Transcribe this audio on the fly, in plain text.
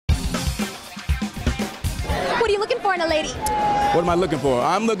What are you looking for in a lady? What am I looking for?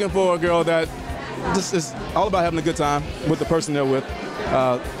 I'm looking for a girl that just is all about having a good time with the person they're with.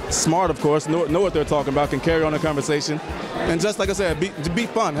 Smart, of course, know what they're talking about, can carry on a conversation, and just like I said, be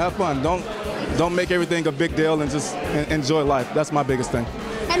fun, have fun. Don't make everything a big deal, and just enjoy life. That's my biggest thing.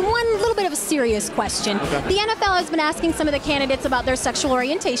 And one little bit of a serious question. Okay. The NFL has been asking some of the candidates about their sexual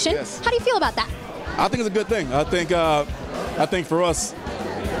orientation. Yes. How do you feel about that? I think it's a good thing. I think for us,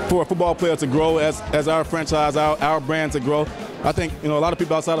 for a football player to grow as our franchise, our brand to grow, I think a lot of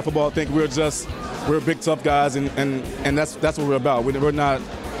people outside of football think we're big tough guys, and that's what we're about. We're not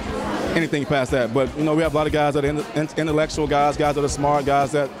anything past that. But we have a lot of guys that are intellectual guys that are smart,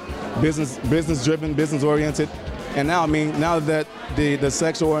 guys that business driven, business oriented. And now that the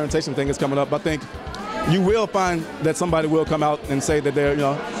sexual orientation thing is coming up, I think you will find that somebody will come out and say that they're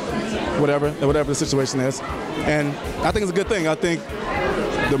whatever the situation is. And I think it's a good thing. I think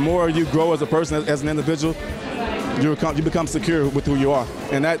the more you grow as a person, as an individual, you become secure with who you are,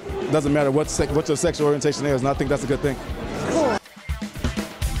 and that doesn't matter what your sexual orientation is. And I think that's a good thing.